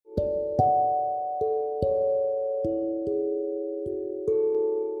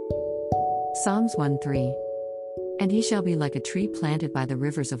Psalms 1:3. And he shall be like a tree planted by the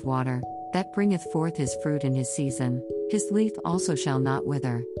rivers of water, that bringeth forth his fruit in his season, his leaf also shall not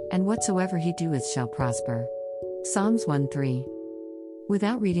wither, and whatsoever he doeth shall prosper. Psalms 1:3.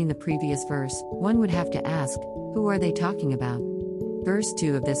 Without reading the previous verse, one would have to ask, who are they talking about? Verse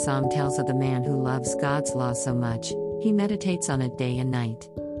 2 of this psalm tells of the man who loves God's law so much, he meditates on it day and night.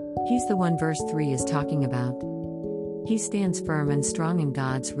 He's the one verse 3 is talking about. He stands firm and strong in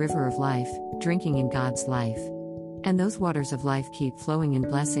God's river of life, drinking in God's life. And those waters of life keep flowing in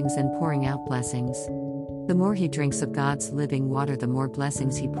blessings and pouring out blessings. The more he drinks of God's living water, the more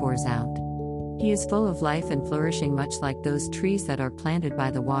blessings he pours out. He is full of life and flourishing, much like those trees that are planted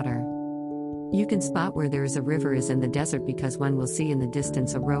by the water. You can spot where there is a river is in the desert, because one will see in the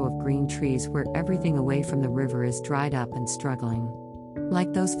distance a row of green trees where everything away from the river is dried up and struggling.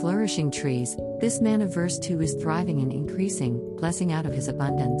 Like those flourishing trees, this man of verse 2 is thriving and increasing, blessing out of his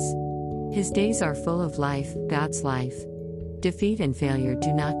abundance. His days are full of life, God's life. Defeat and failure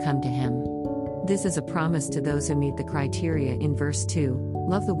do not come to him. This is a promise to those who meet the criteria in verse 2,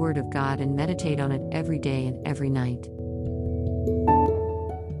 love the Word of God and meditate on it every day and every night.